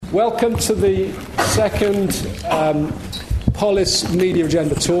Welcome to the second Polis Media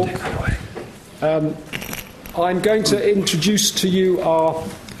Agenda talk. I'm going to introduce to you our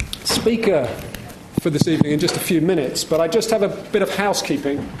speaker for this evening in just a few minutes, but I just have a bit of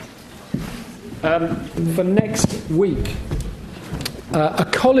housekeeping. For next week, a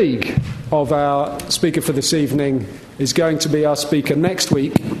colleague of our speaker for this evening is going to be our speaker next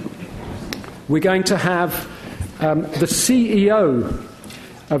week. We're going to have the CEO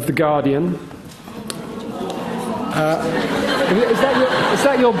of The Guardian. Is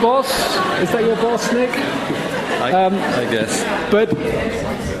that your boss? Is that your boss, Nick? I guess. But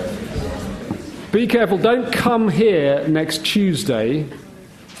be careful, don't come here next Tuesday.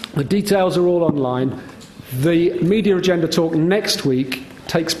 The details are all online. The Media Agenda talk next week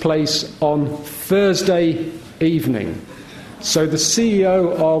takes place on Thursday evening. So the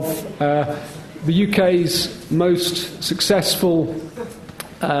CEO of the UK's most successful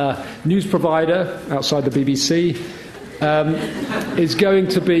news provider outside the BBC is going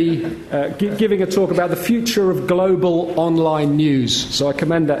to be giving a talk about the future of global online news. So I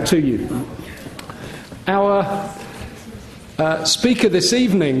commend that to you. Our speaker this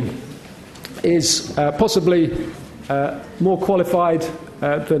evening is possibly more qualified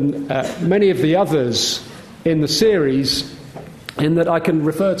than many of the others in the series, in that I can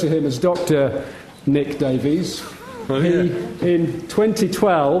refer to him as Dr. Nick Davies. In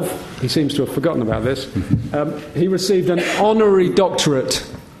 2012, he seems to have forgotten about this, he received an honorary doctorate,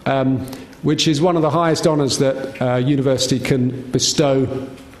 which is one of the highest honours that a university can bestow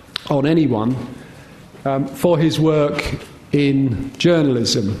on anyone, for his work in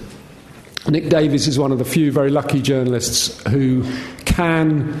journalism. Nick Davies is one of the few very lucky journalists who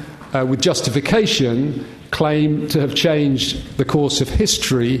can, with justification, claim to have changed the course of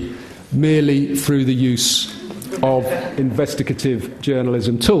history merely through the use of investigative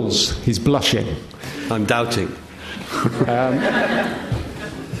journalism tools. He's blushing. I'm doubting.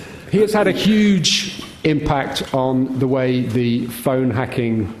 He has had a huge impact on the way the phone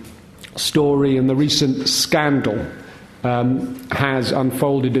hacking story and the recent scandal has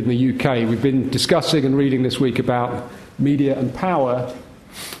unfolded in the UK. We've been discussing and reading this week about media and power,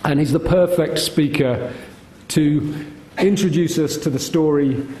 and he's the perfect speaker to introduce us to the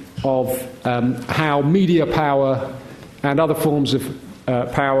story of how media power and other forms of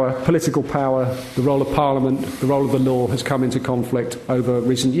power, political power, the role of Parliament, the role of the law has come into conflict over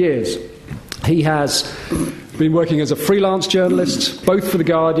recent years. He has been working as a freelance journalist, both for The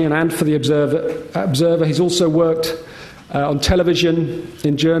Guardian and for The Observer. He's also worked on television,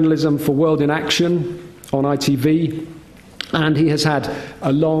 in journalism for World in Action on ITV, and he has had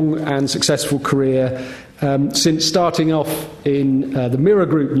a long and successful career since starting off in the Mirror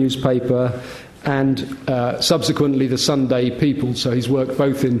Group newspaper and subsequently the Sunday People. So he's worked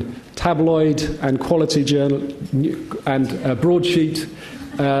both in tabloid and quality journal and broadsheet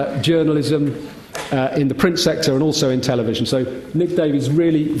journalism in the print sector and also in television. So Nick Davies,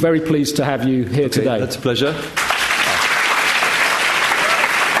 really very pleased to have you here today. That's a pleasure.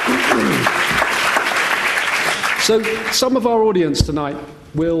 So some of our audience tonight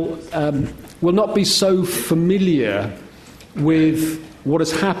will not be so familiar with what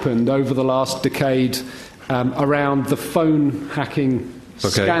has happened over the last decade around the phone hacking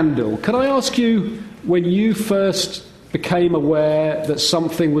scandal. Can I ask you, when you first became aware that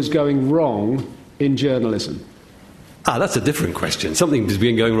something was going wrong in journalism? That's a different question. Something has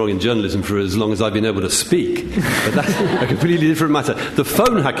been going wrong in journalism for as long as I've been able to speak. But that's a completely different matter. The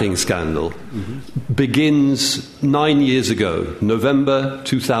phone hacking scandal begins 9 years ago, November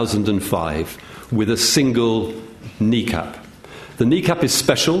 2005, with a single kneecap. The kneecap is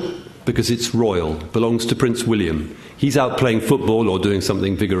special because it's royal, belongs to Prince William. He's out playing football or doing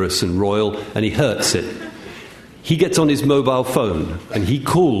something vigorous and royal, and he hurts it. He gets on his mobile phone and he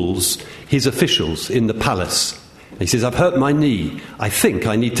calls his officials in the palace. He says, "I've hurt my knee. I think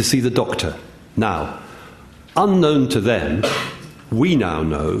I need to see the doctor." Now, unknown to them, we now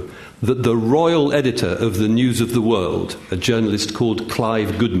know that the royal editor of the News of the World, a journalist called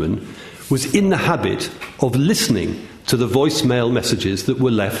Clive Goodman, was in the habit of listening to the voicemail messages that were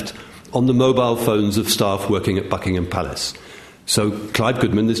left on the mobile phones of staff working at Buckingham Palace. So Clive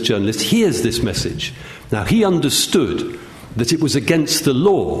Goodman, this journalist, hears this message. Now, he understood that it was against the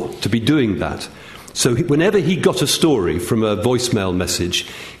law to be doing that. So whenever he got a story from a voicemail message,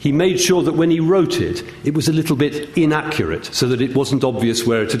 he made sure that when he wrote it, it was a little bit inaccurate, so that it wasn't obvious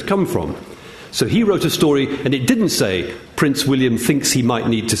where it had come from. So he wrote a story, and it didn't say, "Prince William thinks he might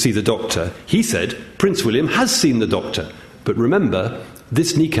need to see the doctor." He said, "Prince William has seen the doctor. But remember,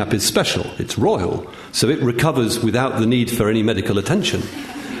 this kneecap is special. It's royal, so it recovers without the need for any medical attention."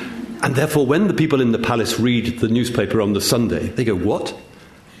 And therefore, when the people in the palace read the newspaper on the Sunday, they go, what?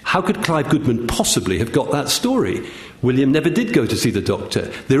 How could Clive Goodman possibly have got that story? William never did go to see the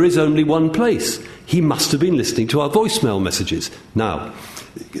doctor. There is only one place. He must have been listening to our voicemail messages. Now,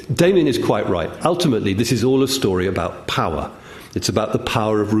 Damien is quite right. Ultimately, this is all a story about power. It's about the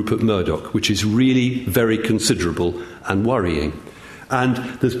power of Rupert Murdoch, which is really very considerable and worrying. And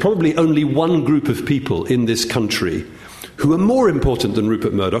there's probably only one group of people in this country who are more important than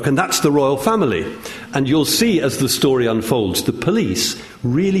Rupert Murdoch, and that's the royal family. And you'll see as the story unfolds, the police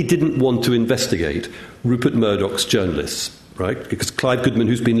really didn't want to investigate Rupert Murdoch's journalists, right? Because Clive Goodman,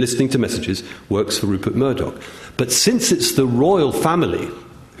 who's been listening to messages, works for Rupert Murdoch. But since it's the royal family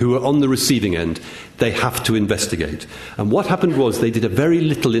who are on the receiving end, they have to investigate. And what happened was they did a very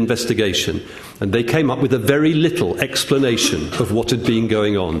little investigation, and they came up with a very little explanation of what had been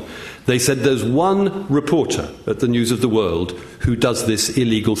going on. They said there's one reporter at the News of the World who does this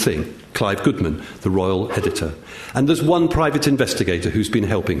illegal thing, Clive Goodman, the royal editor. And there's one private investigator who's been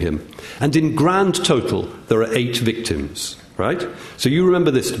helping him. And in grand total, there are 8 victims. Right? So you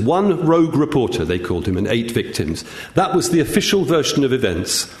remember this, one rogue reporter, they called him, and 8 victims. That was the official version of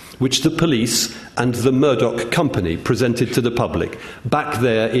events which the police and the Murdoch company presented to the public back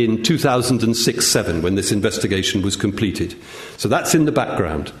there in 2006-07 when this investigation was completed. So that's in the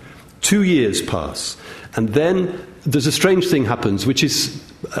background. 2 years pass, and then there's a strange thing happens, which is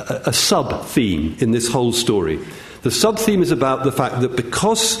a sub-theme in this whole story. The sub-theme is about the fact that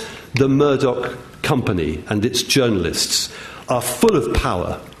because the Murdoch company and its journalists are full of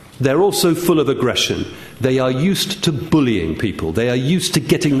power, they're also full of aggression. They are used to bullying people. They are used to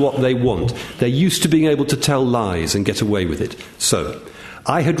getting what they want. They're used to being able to tell lies and get away with it. So,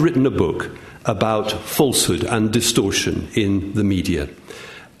 I had written a book about falsehood and distortion in the media.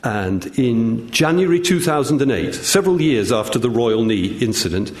 And in January 2008, several years after the Royal Knee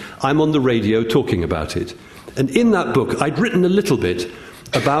incident, I'm on the radio talking about it. And in that book, I'd written a little bit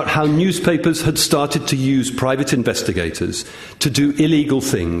about how newspapers had started to use private investigators to do illegal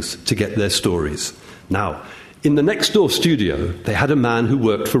things to get their stories. Now, in the next door studio, they had a man who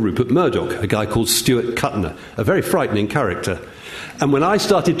worked for Rupert Murdoch, a guy called Stuart Kuttner, a very frightening character. And when I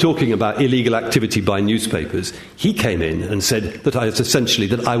started talking about illegal activity by newspapers, he came in and said that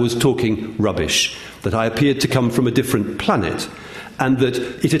I was talking rubbish, that I appeared to come from a different planet, and that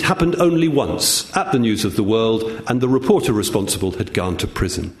it had happened only once at the News of the World, and the reporter responsible had gone to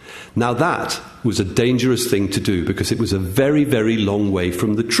prison. Now that was a dangerous thing to do, because it was a very, very long way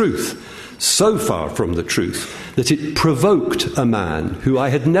from the truth. So far from the truth that it provoked a man who I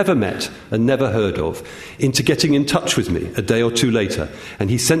had never met and never heard of into getting in touch with me a day or two later. And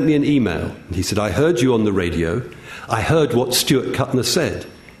he sent me an email, and he said, I heard you on the radio. I heard what Stuart Kuttner said.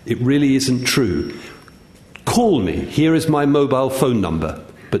 It really isn't true. Call me. Here is my mobile phone number.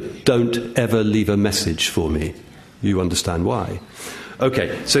 But don't ever leave a message for me. You understand why.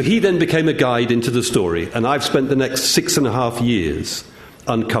 Okay, so he then became a guide into the story, and I've spent the next 6.5 years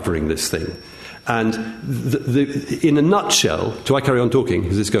uncovering this thing. And in a nutshell, do I carry on talking?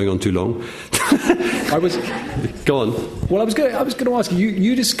 Is this going on too long? Go on. Well, I was going to ask you.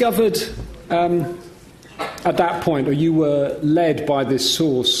 You discovered at that point, or you were led by this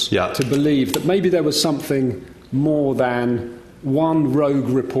source to believe that maybe there was something more than one rogue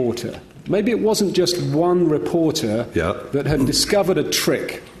reporter. Maybe it wasn't just one reporter that had discovered a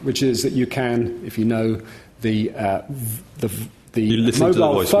trick, which is that you can, if you know the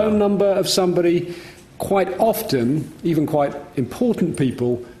mobile phone number of somebody, quite often, even quite important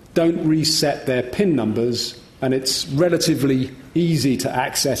people, don't reset their PIN numbers, and it's relatively easy to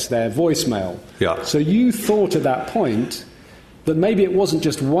access their voicemail. So you thought at that point that maybe it wasn't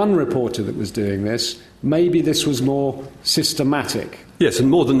just one reporter that was doing this, maybe this was more systematic. Yes,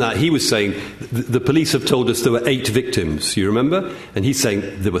 and more than that, he was saying the police have told us there were 8 victims, you remember? And he's saying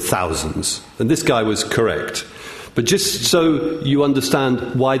there were thousands. And this guy was correct. But just so you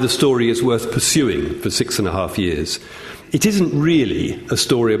understand why the story is worth pursuing for 6.5 years, it isn't really a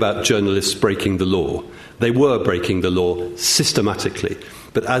story about journalists breaking the law. They were breaking the law systematically.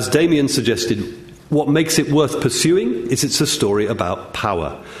 But as Damien suggested, what makes it worth pursuing is it's a story about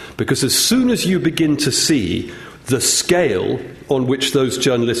power. Because as soon as you begin to see the scale on which those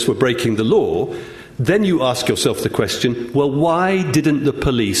journalists were breaking the law, then you ask yourself the question, well, why didn't the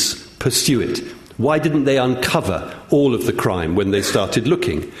police pursue it? Why didn't they uncover all of the crime when they started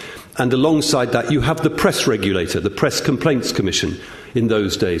looking? And alongside that, you have the press regulator, the Press Complaints Commission in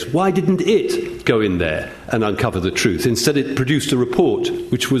those days. Why didn't it go in there and uncover the truth? Instead, it produced a report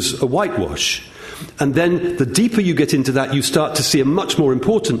which was a whitewash. And then the deeper you get into that, you start to see a much more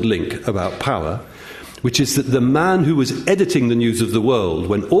important link about power, which is that the man who was editing the News of the World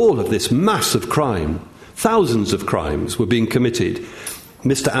when all of this mass of crime, thousands of crimes were being committed,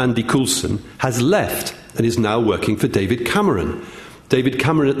 Mr. Andy Coulson, has left and is now working for David Cameron. David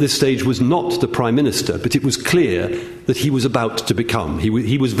Cameron at this stage was not the Prime Minister, but it was clear that he was about to become.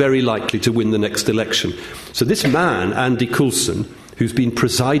 He was very likely to win the next election. So this man, Andy Coulson, who's been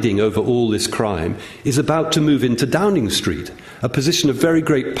presiding over all this crime, is about to move into Downing Street, a position of very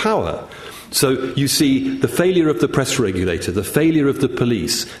great power. So you see the failure of the press regulator, the failure of the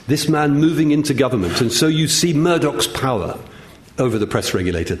police, this man moving into government, and so you see Murdoch's power over the press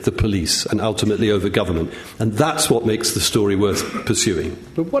regulator, the police, and ultimately over government. And that's what makes the story worth pursuing.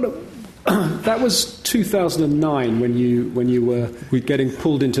 But that was 2009 when you were getting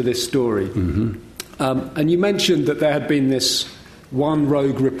pulled into this story. Mm-hmm. And you mentioned that there had been this one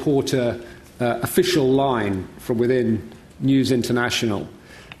rogue reporter official line from within News International.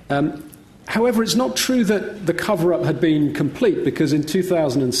 However, it's not true that the cover-up had been complete, because in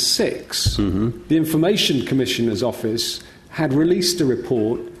 2006, the Information Commissioner's Office had released a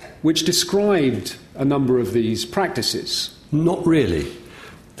report which described a number of these practices. Not really.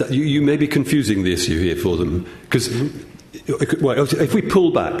 You may be confusing the issue here for them, because if we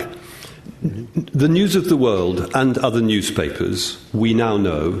pull back, the News of the World and other newspapers, we now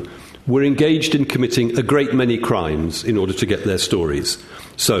know, were engaged in committing a great many crimes in order to get their stories.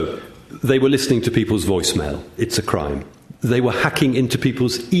 So they were listening to people's voicemail. It's a crime. They were hacking into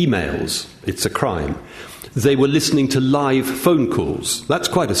people's emails. It's a crime. They were listening to live phone calls. That's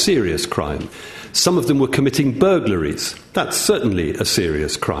quite a serious crime. Some of them were committing burglaries. That's certainly a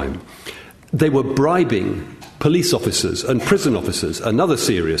serious crime. They were bribing police officers and prison officers, another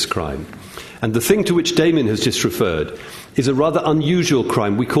serious crime. And the thing to which Damien has just referred is a rather unusual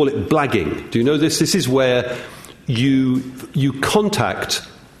crime. We call it blagging. Do you know this? This is where you contact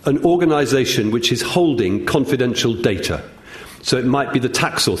an organisation which is holding confidential data. So it might be the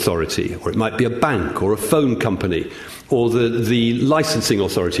tax authority, or it might be a bank, or a phone company, or the licensing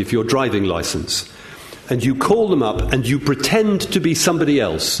authority for your driving licence. And you call them up and you pretend to be somebody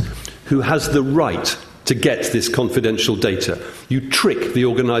else who has the right to get this confidential data. You trick the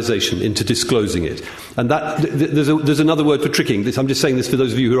organisation into disclosing it. And there's another word for tricking. I'm just saying this for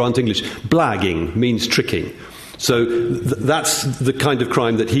those of you who aren't English. Blagging means tricking. So that's the kind of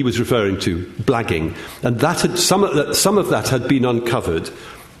crime that he was referring to, blagging. And some of that had been uncovered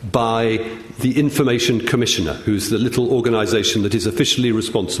by the Information Commissioner, who's the little organisation that is officially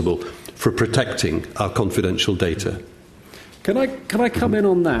responsible for protecting our confidential data. Can I come in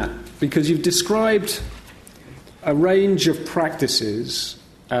on that? Because you've described a range of practices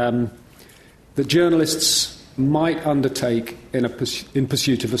that journalists might undertake in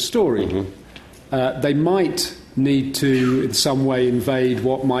pursuit of a story. Mm-hmm. They might need to, in some way, invade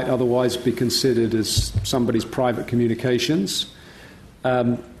what might otherwise be considered as somebody's private communications.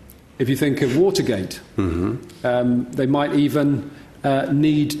 If you think of Watergate, they might even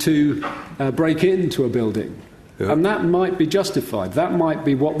need to break into a building. Yeah. And that might be justified. That might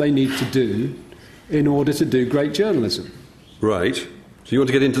be what they need to do in order to do great journalism. Right. So you want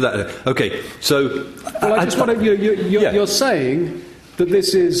to get into that? Okay. So... Well, I just want to... You're saying that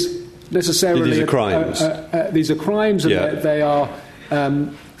this is necessarily... These are crimes. These are crimes, and they are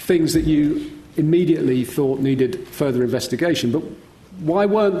things that you immediately thought needed further investigation. But why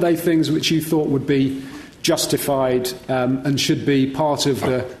weren't they things which you thought would be justified and should be part of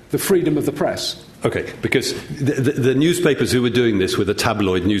the freedom of the press? Okay, because the newspapers who were doing this were the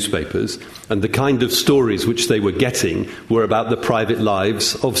tabloid newspapers, and the kind of stories which they were getting were about the private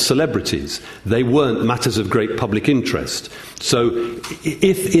lives of celebrities. They weren't matters of great public interest. So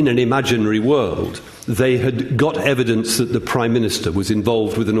if in an imaginary world they had got evidence that the Prime Minister was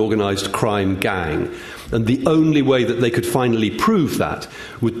involved with an organised crime gang, and the only way that they could finally prove that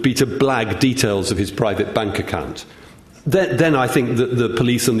would be to blag details of his private bank account, then I think that the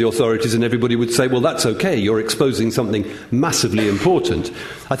police and the authorities and everybody would say, well, that's okay, you're exposing something massively important.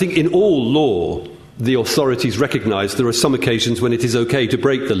 I think in all law, the authorities recognise there are some occasions when it is okay to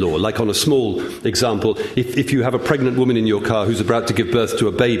break the law. Like on a small example, if you have a pregnant woman in your car who's about to give birth to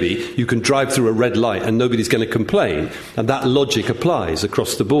a baby, you can drive through a red light and nobody's going to complain. And that logic applies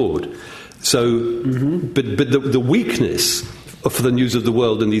across the board. So, but the weakness for the News of the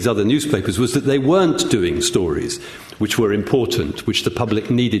World and these other newspapers was that they weren't doing stories which were important, which the public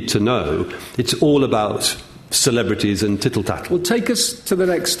needed to know. It's all about celebrities and tittle-tattle. Well, take us to the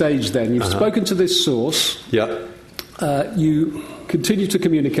next stage then. You've spoken to this source. Yeah. You continue to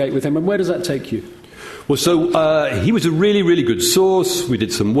communicate with him, and where does that take you? Well, so he was a really, really good source. We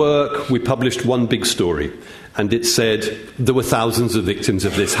did some work. We published one big story. And it said there were thousands of victims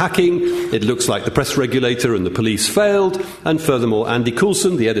of this hacking. It looks like the press regulator and the police failed. And furthermore, Andy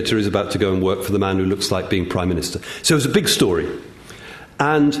Coulson, the editor, is about to go and work for the man who looks like being Prime Minister. So it was a big story.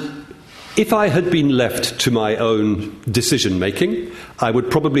 And if I had been left to my own decision-making, I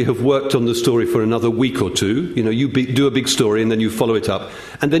would probably have worked on the story for another week or two. You know, you do a big story and then you follow it up,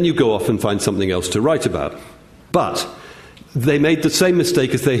 and then you go off and find something else to write about. But they made the same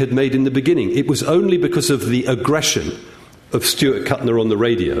mistake as they had made in the beginning. It was only because of the aggression of Stuart Kuttner on the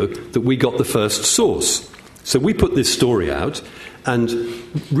radio that we got the first source. So we put this story out, and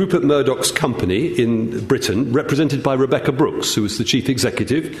Rupert Murdoch's company in Britain, represented by Rebecca Brooks, who was the chief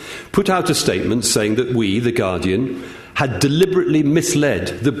executive, put out a statement saying that we, The Guardian, had deliberately misled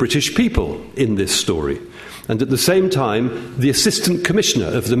the British people in this story. And at the same time, the Assistant Commissioner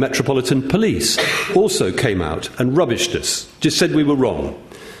of the Metropolitan Police also came out and rubbished us, just said we were wrong.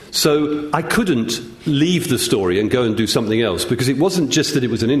 So I couldn't leave the story and go and do something else, because it wasn't just that it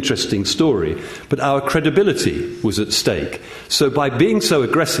was an interesting story, but our credibility was at stake. So by being so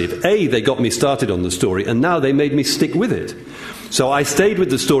aggressive, A, they got me started on the story, and now they made me stick with it. So I stayed with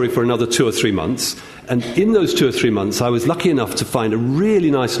the story for another 2 or 3 months, and in those 2 or 3 months I was lucky enough to find a really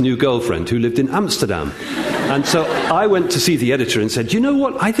nice new girlfriend who lived in Amsterdam. And so I went to see the editor and said, you know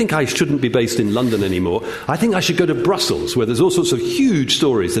what, I think I shouldn't be based in London anymore. I think I should go to Brussels, where there's all sorts of huge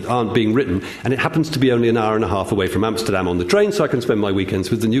stories that aren't being written, and it happens to be only an hour and a half away from Amsterdam on the train, so I can spend my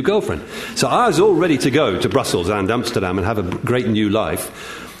weekends with the new girlfriend. So I was all ready to go to Brussels and Amsterdam and have a great new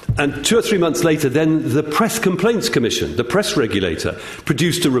life. And 2 or 3 months later, then the Press Complaints Commission, the press regulator,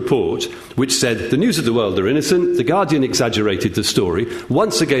 produced a report which said the news of the world are innocent, The Guardian exaggerated the story,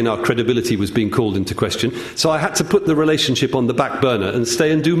 once again our credibility was being called into question, so I had to put the relationship on the back burner and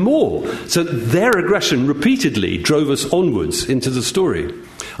stay and do more. So their aggression repeatedly drove us onwards into the story.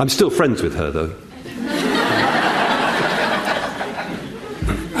 I'm still friends with her, though.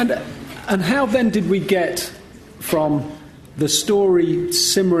 And how then did we get from the story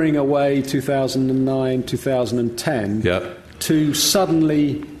simmering away 2009, 2010 to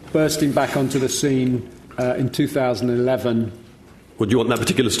suddenly bursting back onto the scene in 2011? Well, do you want that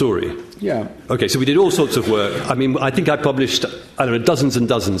particular story? Yeah. Okay, so we did all sorts of work. I mean, I think I published, I don't know, dozens and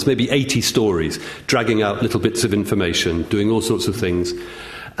dozens, maybe 80 stories, dragging out little bits of information, doing all sorts of things.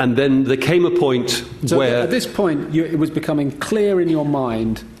 And then there came a point where... at this point, it was becoming clear in your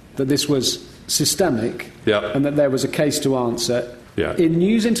mind that this was systemic, and that there was a case to answer in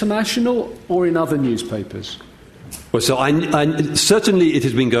News International or in other newspapers? Well, so I certainly it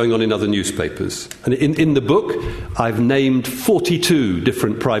has been going on in other newspapers. And in the book, I've named 42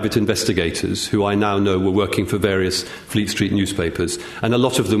 different private investigators who I now know were working for various Fleet Street newspapers, and a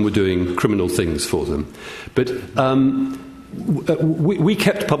lot of them were doing criminal things for them. But we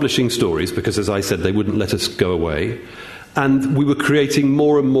kept publishing stories because, as I said, they wouldn't let us go away. And we were creating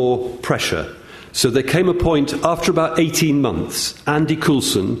more and more pressure. So there came a point, after about 18 months, Andy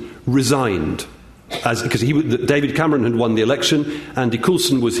Coulson resigned. Because David Cameron had won the election, Andy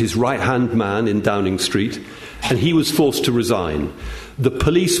Coulson was his right-hand man in Downing Street, and he was forced to resign. The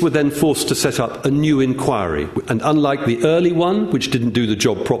police were then forced to set up a new inquiry, and unlike the early one, which didn't do the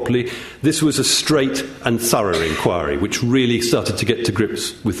job properly, this was a straight and thorough inquiry, which really started to get to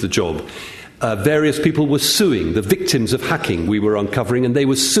grips with the job. Various people were suing, the victims of hacking we were uncovering, and they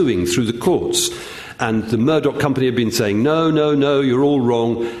were suing through the courts. And the Murdoch company had been saying, no, you're all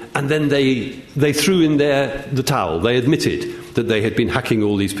wrong. And then they threw in the towel. They admitted that they had been hacking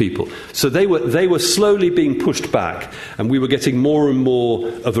all these people. So they were slowly being pushed back, and we were getting more and more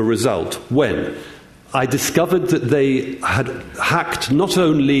of a result when I discovered that they had hacked not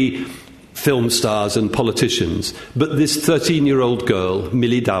only film stars and politicians, but this 13-year-old girl,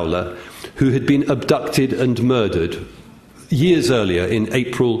 Millie Dowler, who had been abducted and murdered years earlier, in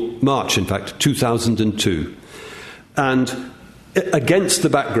March, 2002. And against the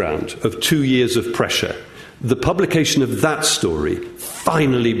background of 2 years of pressure, the publication of that story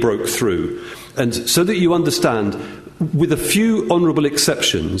finally broke through. And so that you understand, with a few honourable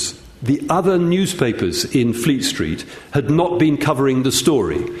exceptions, the other newspapers in Fleet Street had not been covering the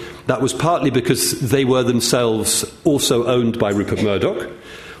story. That was partly because they were themselves also owned by Rupert Murdoch,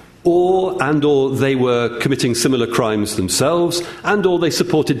 or they were committing similar crimes themselves, or they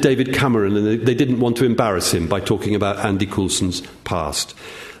supported David Cameron and they didn't want to embarrass him by talking about Andy Coulson's past.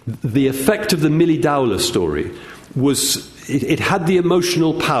 The effect of the Millie Dowler story was it had the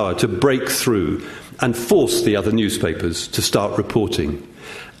emotional power to break through and force the other newspapers to start reporting.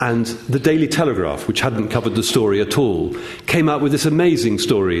 And the Daily Telegraph, which hadn't covered the story at all, came out with this amazing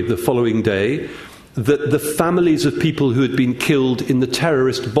story the following day, that the families of people who had been killed in the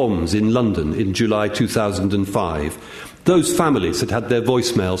terrorist bombs in London in July 2005, those families had had their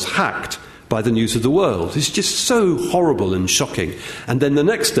voicemails hacked by the News of the World. It's just so horrible and shocking. And then the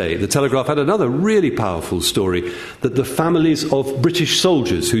next day, the Telegraph had another really powerful story that the families of British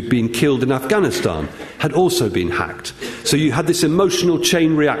soldiers who'd been killed in Afghanistan had also been hacked. So you had this emotional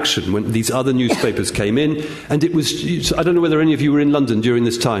chain reaction when these other newspapers came in, and it was, I don't know whether any of you were in London during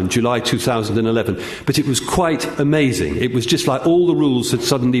this time, July 2011, but it was quite amazing. It was just like all the rules had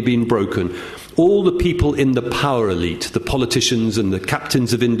suddenly been broken. All the people in the power elite, the politicians and the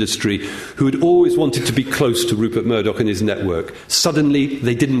captains of industry who had always wanted to be close to Rupert Murdoch and his network, suddenly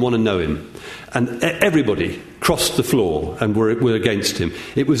they didn't want to know him. And everybody crossed the floor and were against him.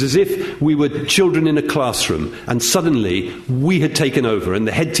 It was as if we were children in a classroom and suddenly we had taken over and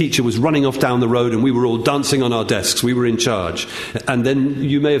the head teacher was running off down the road and we were all dancing on our desks. We were in charge. And then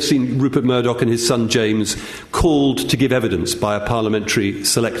you may have seen Rupert Murdoch and his son James called to give evidence by a parliamentary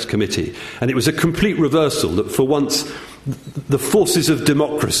select committee. And it was a complete reversal that for once the forces of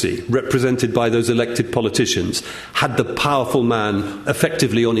democracy, represented by those elected politicians, had the powerful man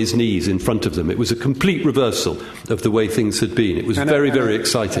effectively on his knees in front of them. It was a complete reversal of the way things had been. It was very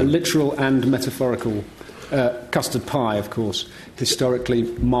exciting. A literal and metaphorical custard pie, of course, historically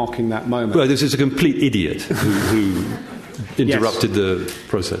marking that moment. Well, this is a complete idiot who interrupted the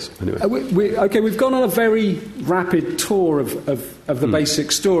process. Anyway. We've gone on a very rapid tour of the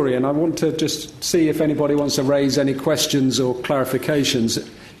basic story, and I want to just see if anybody wants to raise any questions or clarifications.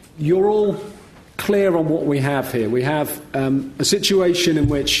 You're all clear on what we have here. We have a situation in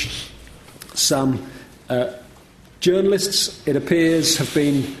which some journalists, it appears, have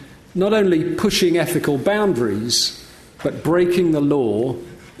been not only pushing ethical boundaries, but breaking the law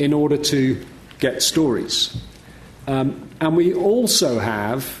in order to get stories. And we also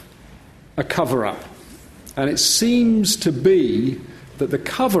have a cover-up. And it seems to be that the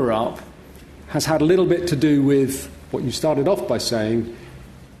cover-up has had a little bit to do with what you started off by saying,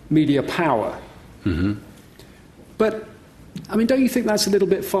 media power. Mm-hmm. But, I mean, don't you think that's a little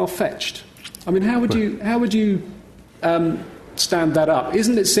bit far-fetched? I mean, how would you stand that up?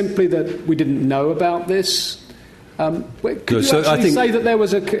 Isn't it simply that we didn't know about this? Could you actually say that there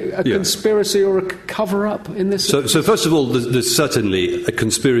was a conspiracy or a cover-up in this? So first of all, there's certainly a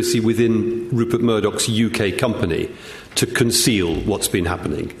conspiracy within Rupert Murdoch's UK company to conceal what's been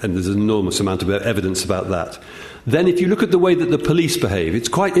happening, and there's an enormous amount of evidence about that. Then if you look at the way that the police behave, it's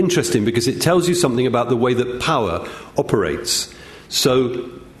quite interesting because it tells you something about the way that power operates.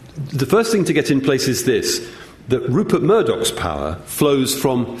 So the first thing to get in place is this, that Rupert Murdoch's power flows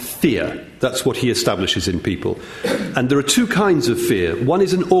from fear. That's what he establishes in people. And there are two kinds of fear. One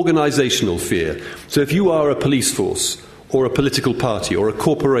is an organisational fear. So if you are a police force or a political party or a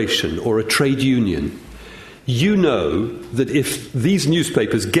corporation or a trade union, you know that if these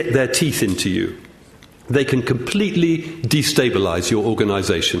newspapers get their teeth into you, they can completely destabilise your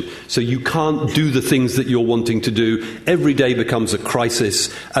organisation. So you can't do the things that you're wanting to do. Every day becomes a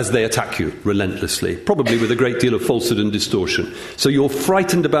crisis as they attack you relentlessly, probably with a great deal of falsehood and distortion. So you're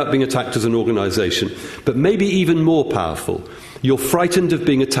frightened about being attacked as an organisation. But maybe even more powerful, you're frightened of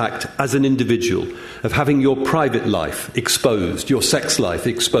being attacked as an individual, of having your private life exposed, your sex life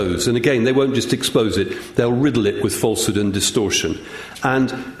exposed. And again, they won't just expose it, they'll riddle it with falsehood and distortion.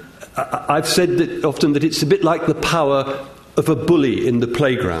 And I've said that often that it's a bit like the power of a bully in the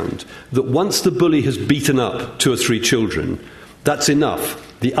playground, that once the bully has beaten up 2 or 3 children, that's enough.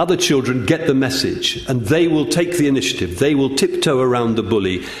 The other children get the message and they will take the initiative. They will tiptoe around the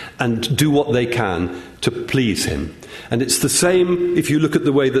bully and do what they can to please him. And it's the same if you look at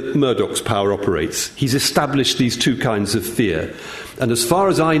the way that Murdoch's power operates. He's established these two kinds of fear. And as far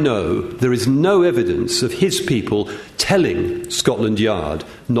as I know, there is no evidence of his people telling Scotland Yard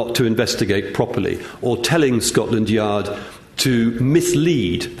not to investigate properly or telling Scotland Yard to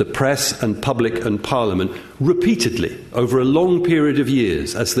mislead the press and public and Parliament repeatedly over a long period of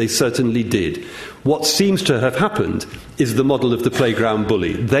years, as they certainly did. What seems to have happened is the model of the playground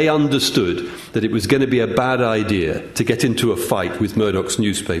bully. They understood that it was going to be a bad idea to get into a fight with Murdoch's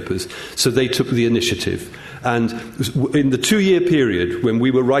newspapers, so they took the initiative. And in the 2-year period when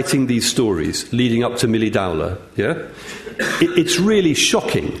we were writing these stories leading up to Millie Dowler, it's really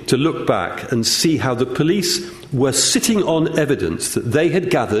shocking to look back and see how the police were sitting on evidence that they had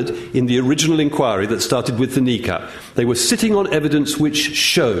gathered in the original inquiry that started with the NICAP. They were sitting on evidence which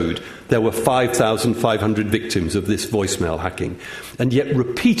showed there were 5,500 victims of this voicemail hacking. And yet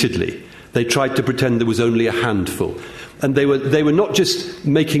repeatedly they tried to pretend there was only a handful. And they were not just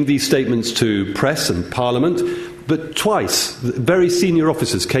making these statements to press and Parliament, But twice, very senior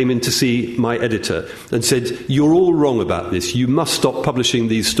officers came in to see my editor and said, "You're all wrong about this. You must stop publishing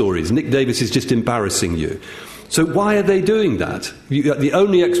these stories. Nick Davis is just embarrassing you." So why are they doing that? The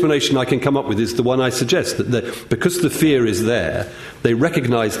only explanation I can come up with is the one I suggest, that because the fear is there, they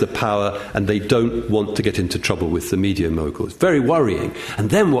recognise the power and they don't want to get into trouble with the media moguls. Very worrying. And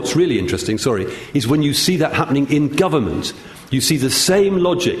then what's really interesting, is when you see that happening in government. You see the same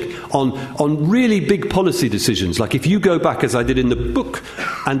logic on really big policy decisions. Like if you go back, as I did in the book,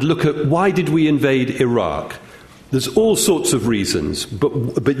 and look at why did we invade Iraq? There's all sorts of reasons,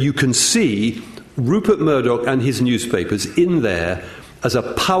 but you can see Rupert Murdoch and his newspapers in there as a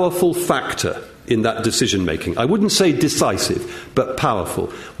powerful factor in that decision-making. I wouldn't say decisive, but powerful.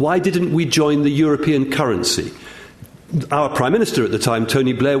 Why didn't we join the European currency? Our Prime Minister at the time,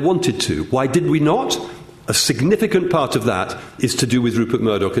 Tony Blair, wanted to. Why did we not? A significant part of that is to do with Rupert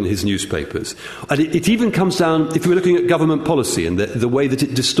Murdoch and his newspapers. And it even comes down, if we're looking at government policy and the way that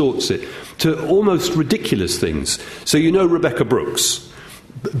it distorts it, to almost ridiculous things. So you know Rebekah Brooks.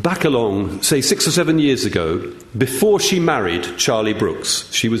 Back along, say 6 or 7 years ago, before she married Charlie Brooks,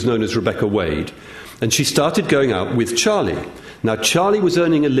 she was known as Rebekah Wade, and she started going out with Charlie. Now, Charlie was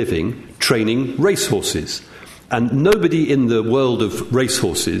earning a living training racehorses, and nobody in the world of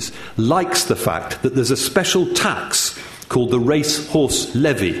racehorses likes the fact that there's a special tax called the racehorse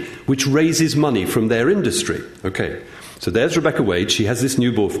levy, which raises money from their industry. Okay. So there's Rebekah Wade. She has this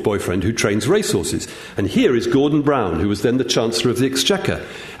new boyfriend who trains racehorses. And here is Gordon Brown, who was then the Chancellor of the Exchequer.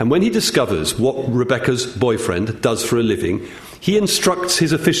 And when he discovers what Rebekah's boyfriend does for a living, he instructs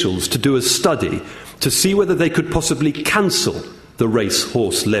his officials to do a study to see whether they could possibly cancel the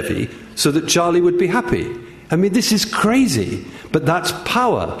racehorse levy so that Charlie would be happy. I mean, this is crazy, but that's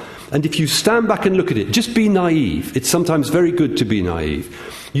power. And if you stand back and look at it, just be naive. It's sometimes very good to be naive.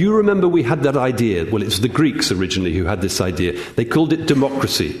 You remember we had that idea. Well, it was the Greeks originally who had this idea. They called it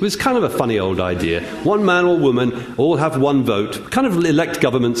democracy. It was kind of a funny old idea. One man or woman all have one vote, kind of elect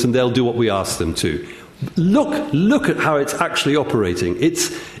governments, and they'll do what we ask them to. Look at how it's actually operating.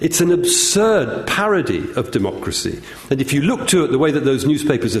 It's an absurd parody of democracy. And if you look to it, the way that those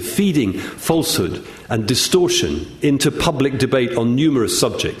newspapers are feeding falsehood and distortion into public debate on numerous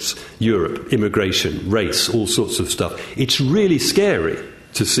subjects, Europe, immigration, race, all sorts of stuff, it's really scary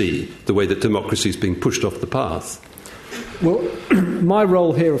to see the way that democracy is being pushed off the path. Well, my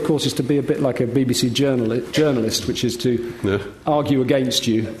role here, of course, is to be a bit like a BBC journalist, which is to argue against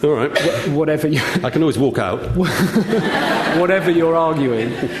you. All right. Whatever you... I can always walk out. Whatever you're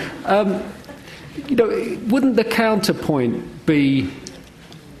arguing. Wouldn't the counterpoint be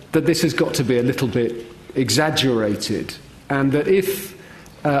that this has got to be a little bit exaggerated, and that if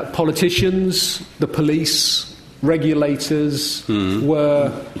politicians, the police, regulators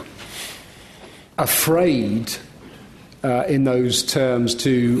were afraid in those terms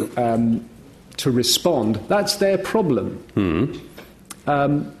to respond, that's their problem.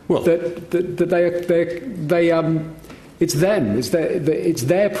 It's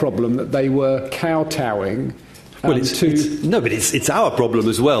their problem that they were kowtowing. It's our problem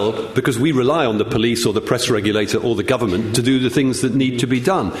as well, because we rely on the police or the press regulator or the government to do the things that need to be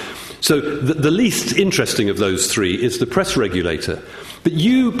done. So the least interesting of those three is the press regulator. But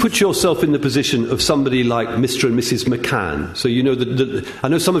you put yourself in the position of somebody like Mr. and Mrs. McCann. So you know I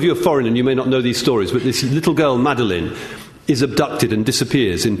know some of you are foreign and you may not know these stories, but this little girl, Madeline, is abducted and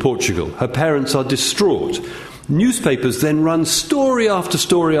disappears in Portugal. Her parents are distraught. Newspapers then run story after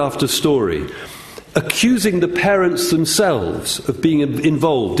story after story, accusing the parents themselves of being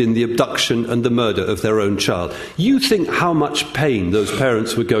involved in the abduction and the murder of their own child. You think how much pain those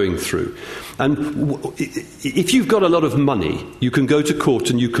parents were going through. And if you've got a lot of money, you can go to court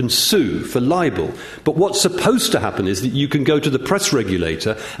and you can sue for libel. But what's supposed to happen is that you can go to the press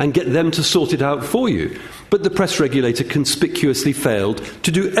regulator and get them to sort it out for you. But the press regulator conspicuously failed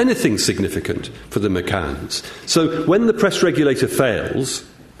to do anything significant for the McCanns. So when the press regulator fails,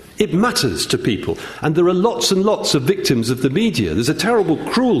 it matters to people. And there are lots and lots of victims of the media. There's a terrible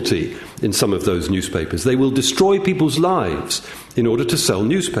cruelty in some of those newspapers. They will destroy people's lives in order to sell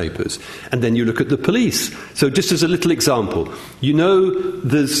newspapers. And then you look at the police. So just as a little example,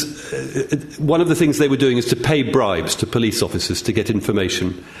 there's one of the things they were doing is to pay bribes to police officers to get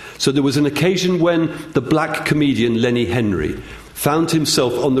information. So there was an occasion when the black comedian Lenny Henry found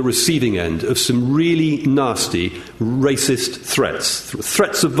himself on the receiving end of some really nasty racist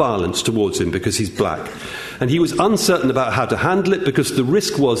threats of violence towards him because he's black. And he was uncertain about how to handle it because the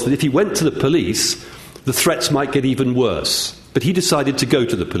risk was that if he went to the police, the threats might get even worse. But he decided to go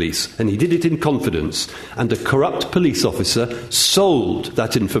to the police, and he did it in confidence, and a corrupt police officer sold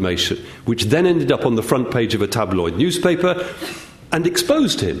that information, which then ended up on the front page of a tabloid newspaper and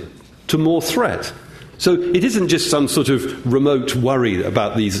exposed him to more threat. So it isn't just some sort of remote worry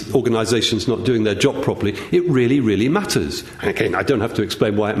about these organisations not doing their job properly. It really, really matters. Again, I don't have to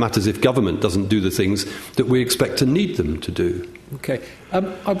explain why it matters if government doesn't do the things that we expect and need them to do. Okay.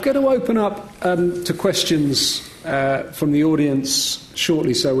 I'm going to open up to questions from the audience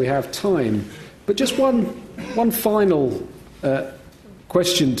shortly, so we have time. But just one final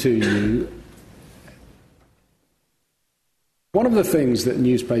question to you. One of the things that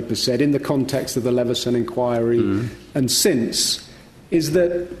newspapers said in the context of the Leveson inquiry and since is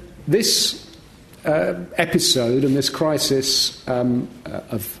that this episode and this crisis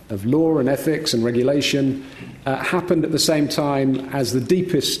of law and ethics and regulation happened at the same time as the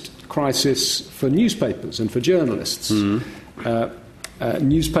deepest crisis for newspapers and for journalists.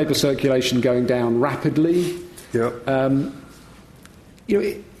 Newspaper circulation going down rapidly. Yep.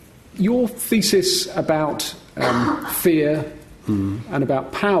 Your thesis about fear and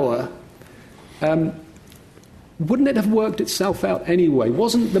about power, wouldn't it have worked itself out anyway?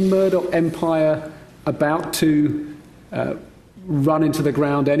 Wasn't the Murdoch empire about to run into the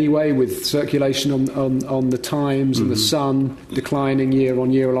ground anyway, with circulation on the Times and the Sun declining year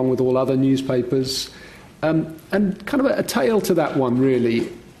on year along with all other newspapers? And kind of a tail to that one,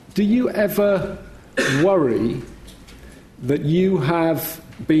 really. Do you ever worry that you have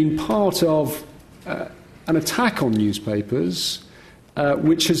been part of an attack on newspapers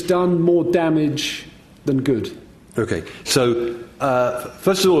which has done more damage than good? Okay, so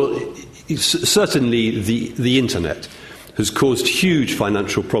first of all, certainly the internet has caused huge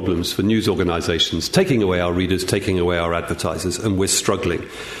financial problems for news organisations, taking away our readers, taking away our advertisers, and we're struggling.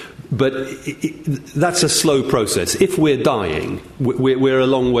 But that's a slow process. If we're dying, we're a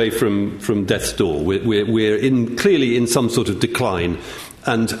long way from death's door. We're clearly in some sort of decline.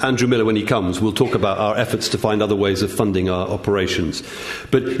 And Andrew Miller, when he comes, will talk about our efforts to find other ways of funding our operations.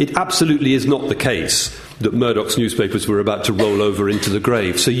 But it absolutely is not the case that Murdoch's newspapers were about to roll over into the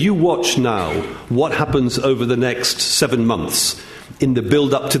grave. So you watch now what happens over the next 7 months in the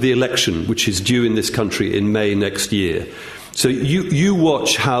build-up to the election, which is due in this country in May next year. So you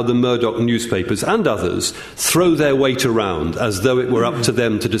watch how the Murdoch newspapers and others throw their weight around as though it were up to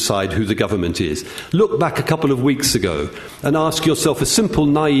them to decide who the government is. Look back a couple of weeks ago and ask yourself a simple,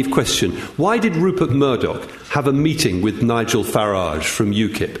 naive question. Why did Rupert Murdoch have a meeting with Nigel Farage from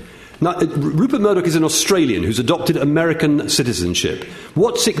UKIP? Now, Rupert Murdoch is an Australian who's adopted American citizenship.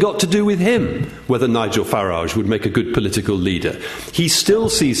 What's it got to do with him, whether Nigel Farage would make a good political leader? He still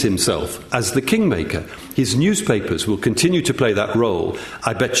sees himself as the kingmaker. His newspapers will continue to play that role,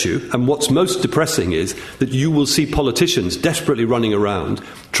 I bet you. And what's most depressing is that you will see politicians desperately running around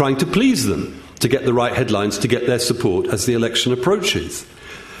trying to please them, to get the right headlines, to get their support as the election approaches.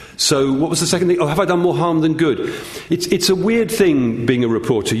 So what was the second thing? Oh, have I done more harm than good? It's a weird thing being a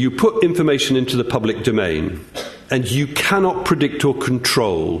reporter. You put information into the public domain and you cannot predict or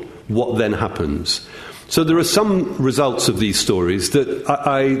control what then happens. So there are some results of these stories that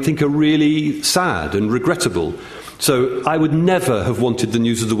I think are really sad and regrettable. So I would never have wanted the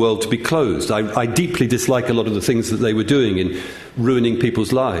News of the World to be closed. I deeply dislike a lot of the things that they were doing in ruining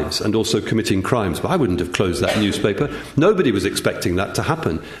people's lives and also committing crimes. But I wouldn't have closed that newspaper. Nobody was expecting that to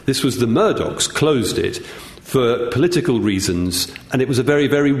happen. This was the Murdochs closed it for political reasons, and it was a very,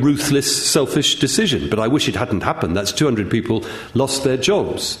 very ruthless, selfish decision. But I wish it hadn't happened. That's 200 people lost their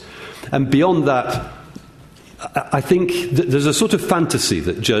jobs. And beyond that, I think that there's a sort of fantasy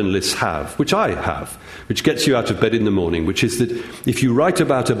that journalists have, which I have, which gets you out of bed in the morning, which is that if you write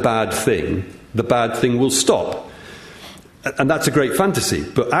about a bad thing, the bad thing will stop. And that's a great fantasy.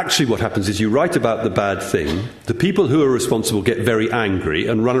 But actually what happens is you write about the bad thing, the people who are responsible get very angry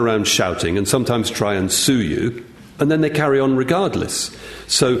and run around shouting and sometimes try and sue you, and then they carry on regardless.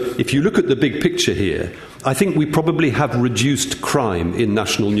 So if you look at the big picture here, I think we probably have reduced crime in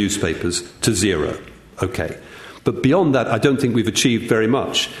national newspapers to zero. Okay. But beyond that, I don't think we've achieved very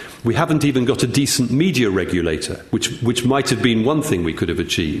much. We haven't even got a decent media regulator, which might have been one thing we could have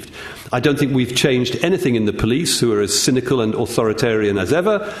achieved. I don't think we've changed anything in the police, who are as cynical and authoritarian as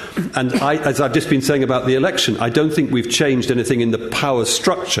ever. And as I've just been saying about the election, I don't think we've changed anything in the power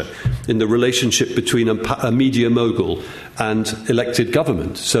structure, in the relationship between a media mogul and elected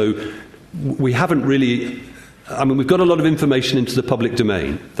government. So we haven't really... I mean, we've got a lot of information into the public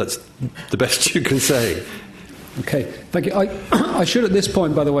domain. That's the best you can say. Okay, thank you. I should at this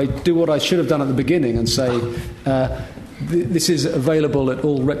point, by the way, do what I should have done at the beginning and say this is available at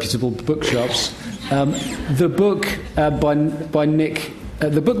all reputable bookshops. The book by Nick,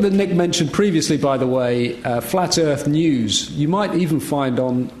 the book that Nick mentioned previously, by the way, Flat Earth News, you might even find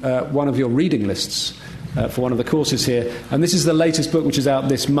on one of your reading lists for one of the courses here. And this is the latest book, which is out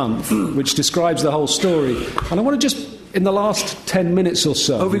this month, which describes the whole story. And I want to just, in the last 10 minutes or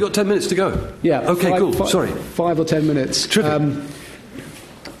so... Oh, we've got 10 minutes to go? Yeah. OK, cool. Sorry. 5 or 10 minutes. Terrific.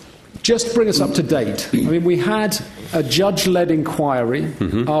 Just bring us up to date. I mean, we had a judge-led inquiry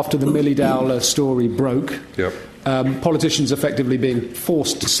after the Millie Dowler story broke. Yep. Politicians effectively being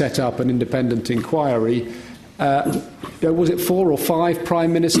forced to set up an independent inquiry. Was it 4 or 5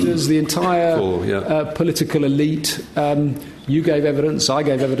 prime ministers? The entire 4, yeah. Political elite. You gave evidence, I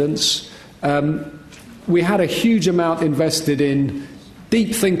gave evidence. We had a huge amount invested in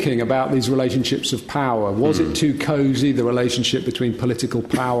deep thinking about these relationships of power. Was it too cosy, the relationship between political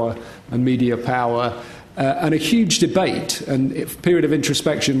power and media power? And a huge debate and a period of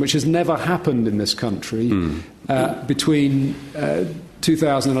introspection which has never happened in this country between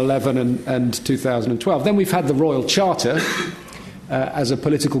 2011 and 2012. Then we've had the Royal Charter as a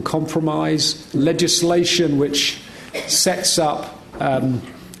political compromise, legislation which sets up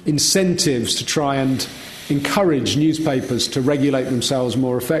incentives to try and encourage newspapers to regulate themselves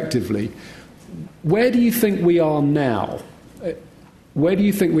more effectively. Where do you think we are now? Where do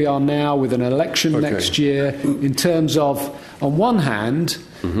you think we are now with an election next year in terms of, on one hand,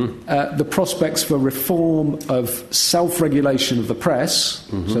 the prospects for reform of self-regulation of the press,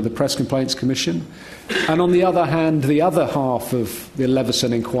 so the Press Complaints Commission, and on the other hand, the other half of the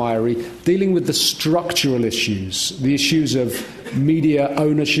Leveson inquiry, dealing with the structural issues, the issues of media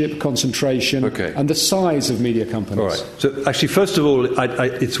ownership, concentration, and the size of media companies. All right. So actually, first of all,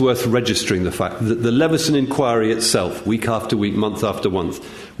 it's worth registering the fact that the Leveson inquiry itself, week after week, month after month,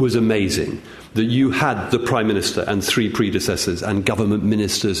 was amazing. That you had the Prime Minister and 3 predecessors and government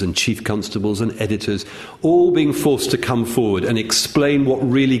ministers and chief constables and editors all being forced to come forward and explain what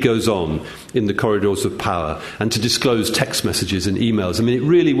really goes on in the corridors of power and to disclose text messages and emails. I mean, it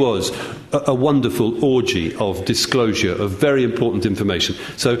really was a wonderful orgy of disclosure of very important information.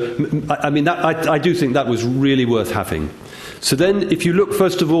 So, I mean, I do think that was really worth having. So then, if you look,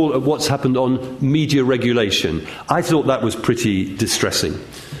 first of all, at what's happened on media regulation, I thought that was pretty distressing.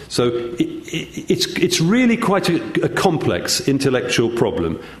 So it's really quite a complex intellectual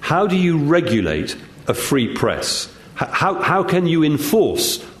problem. How do you regulate a free press? How can you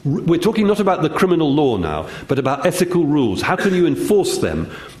enforce? We're talking not about the criminal law now, but about ethical rules. How can you enforce them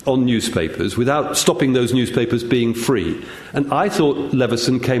on newspapers without stopping those newspapers being free? And I thought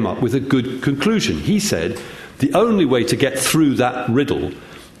Leveson came up with a good conclusion. He said the only way to get through that riddle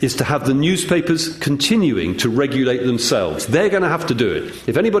is to have the newspapers continuing to regulate themselves. They're going to have to do it.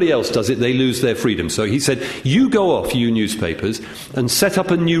 If anybody else does it, they lose their freedom. So he said, you go off, you newspapers, and set up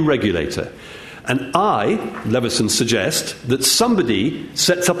a new regulator. And Leveson suggests that somebody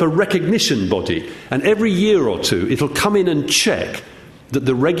sets up a recognition body, and every year or two it'll come in and check that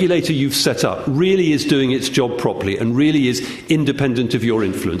the regulator you've set up really is doing its job properly and really is independent of your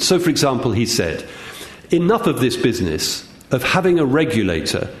influence. So, for example, he said, enough of this business of having a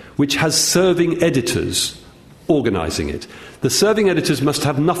regulator which has serving editors organising it. The serving editors must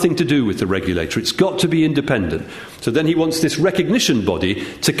have nothing to do with the regulator. It's got to be independent. So then he wants this recognition body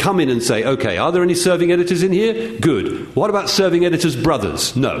to come in and say, OK, are there any serving editors in here? Good. What about serving editors'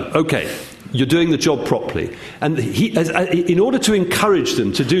 brothers? No. OK, you're doing the job properly. And in order to encourage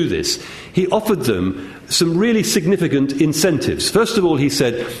them to do this, he offered them some really significant incentives. First of all, he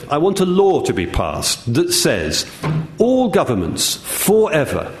said, I want a law to be passed that says all governments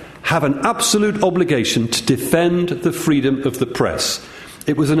forever have an absolute obligation to defend the freedom of the press.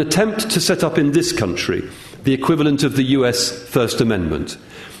 It was an attempt to set up in this country the equivalent of the US First Amendment.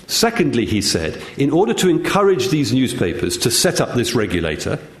 Secondly, he said, in order to encourage these newspapers to set up this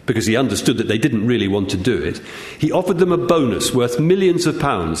regulator, because he understood that they didn't really want to do it, he offered them a bonus worth millions of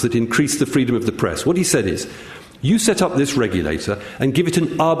pounds that increased the freedom of the press. What he said is, you set up this regulator and give it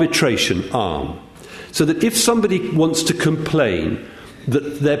an arbitration arm, so that if somebody wants to complain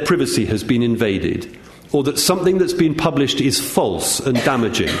that their privacy has been invaded, or that something that's been published is false and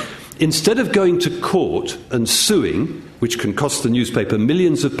damaging, instead of going to court and suing, which can cost the newspaper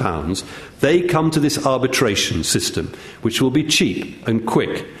millions of pounds, they come to this arbitration system, which will be cheap and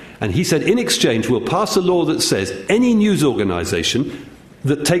quick. And he said, in exchange, we'll pass a law that says any news organisation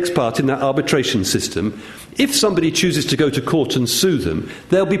that takes part in that arbitration system, if somebody chooses to go to court and sue them,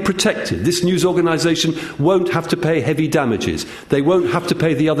 they'll be protected. This news organisation won't have to pay heavy damages. They won't have to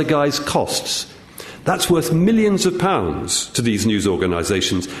pay the other guy's costs. That's worth millions of pounds to these news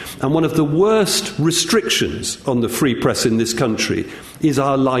organisations. And one of the worst restrictions on the free press in this country is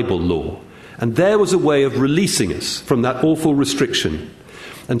our libel law. And there was a way of releasing us from that awful restriction.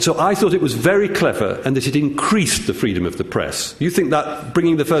 And so I thought it was very clever and that it increased the freedom of the press. You think that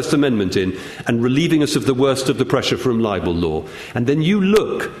bringing the First Amendment in and relieving us of the worst of the pressure from libel law, and then you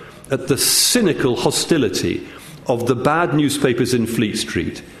look at the cynical hostility of the bad newspapers in Fleet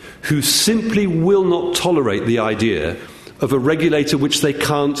Street, who simply will not tolerate the idea of a regulator which they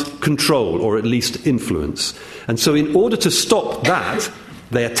can't control or at least influence. And so in order to stop that,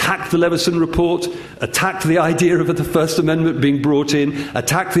 they attacked the Leveson report, attacked the idea of the First Amendment being brought in,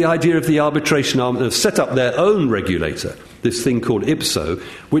 attacked the idea of the arbitration arm, and have set up their own regulator, this thing called IPSO,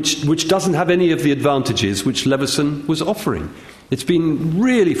 which doesn't have any of the advantages which Leveson was offering. It's been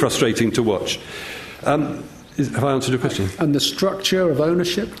really frustrating to watch. Have I answered your question? And the structure of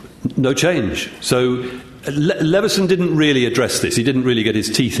ownership? No change. So Leveson didn't really address this. He didn't really get his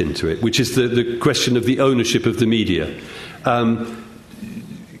teeth into it, which is the question of the ownership of the media.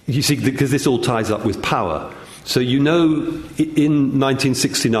 You see, because this all ties up with power. So you know, in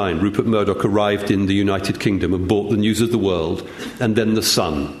 1969, Rupert Murdoch arrived in the United Kingdom and bought the News of the World and then The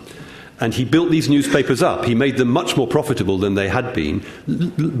Sun. And he built these newspapers up. He made them much more profitable than they had been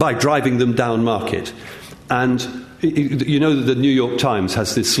by driving them down market. And you know that the New York Times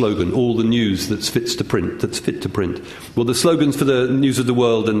has this slogan, all the news that's fit to print. Well, the slogans for the News of the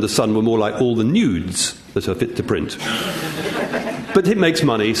World and The Sun were more like all the nudes that are fit to print. But it makes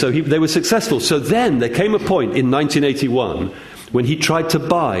money, so they were successful. So then there came a point in 1981 when he tried to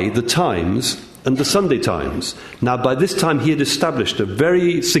buy the Times and the Sunday Times. Now, by this time, he had established a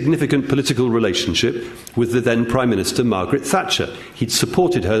very significant political relationship with the then Prime Minister, Margaret Thatcher. He'd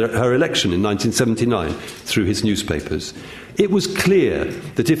supported her election in 1979 through his newspapers. It was clear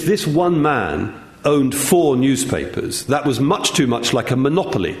that if this one man owned 4 newspapers, that was much too much like a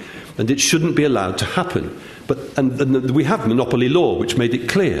monopoly, and it shouldn't be allowed to happen. And we have monopoly law, which made it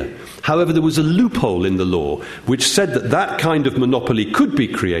clear. However, there was a loophole in the law which said that that kind of monopoly could be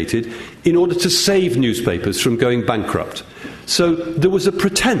created in order to save newspapers from going bankrupt. So there was a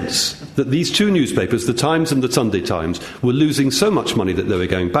pretense that these 2 newspapers, the Times and the Sunday Times, were losing so much money that they were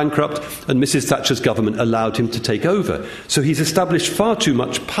going bankrupt, and Mrs. Thatcher's government allowed him to take over. So he's established far too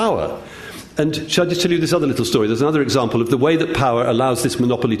much power. And shall I just tell you this other little story? There's another example of the way that power allows this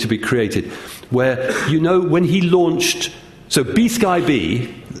monopoly to be created, where, you know, when he launched... So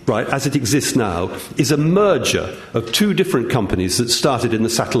B-Sky-B, right, as it exists now, is a merger of 2 different companies that started in the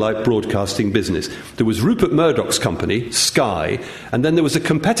satellite broadcasting business. There was Rupert Murdoch's company, Sky, and then there was a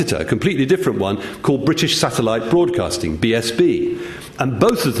competitor, a completely different one, called British Satellite Broadcasting, BSB. And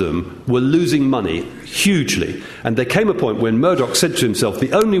both of them were losing money hugely. And there came a point when Murdoch said to himself,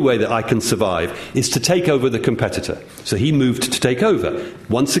 the only way that I can survive is to take over the competitor. So he moved to take over.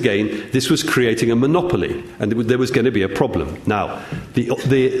 Once again, this was creating a monopoly, and there was going to be a problem. Now,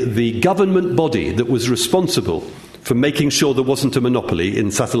 the government body that was responsible for making sure there wasn't a monopoly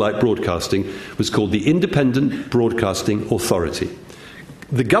in satellite broadcasting was called the Independent Broadcasting Authority.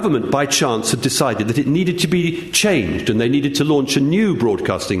 The government, by chance, had decided that it needed to be changed and they needed to launch a new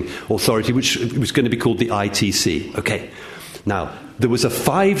broadcasting authority, which was going to be called the ITC. Okay. Now, there was a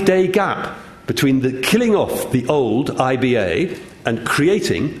 5-day gap between the killing off the old IBA and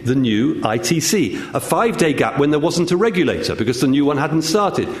creating the new ITC. A 5-day gap when there wasn't a regulator because the new one hadn't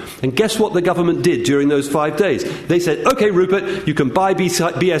started. And guess what the government did during those 5 days? They said, OK, Rupert, you can buy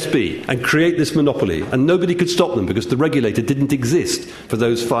BSB and create this monopoly. And nobody could stop them because the regulator didn't exist for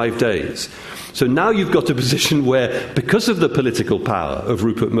those 5 days. So now you've got a position where, because of the political power of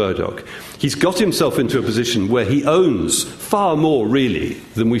Rupert Murdoch, he's got himself into a position where he owns far more, really,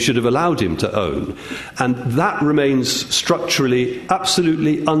 than we should have allowed him to own. And that remains structurally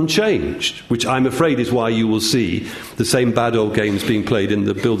absolutely unchanged, which I'm afraid is why you will see the same bad old games being played in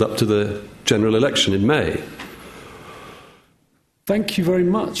the build-up to the general election in May. Thank you very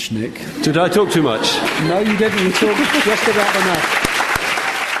much, Nick. Did I talk too much? No, you didn't. You talked just about enough.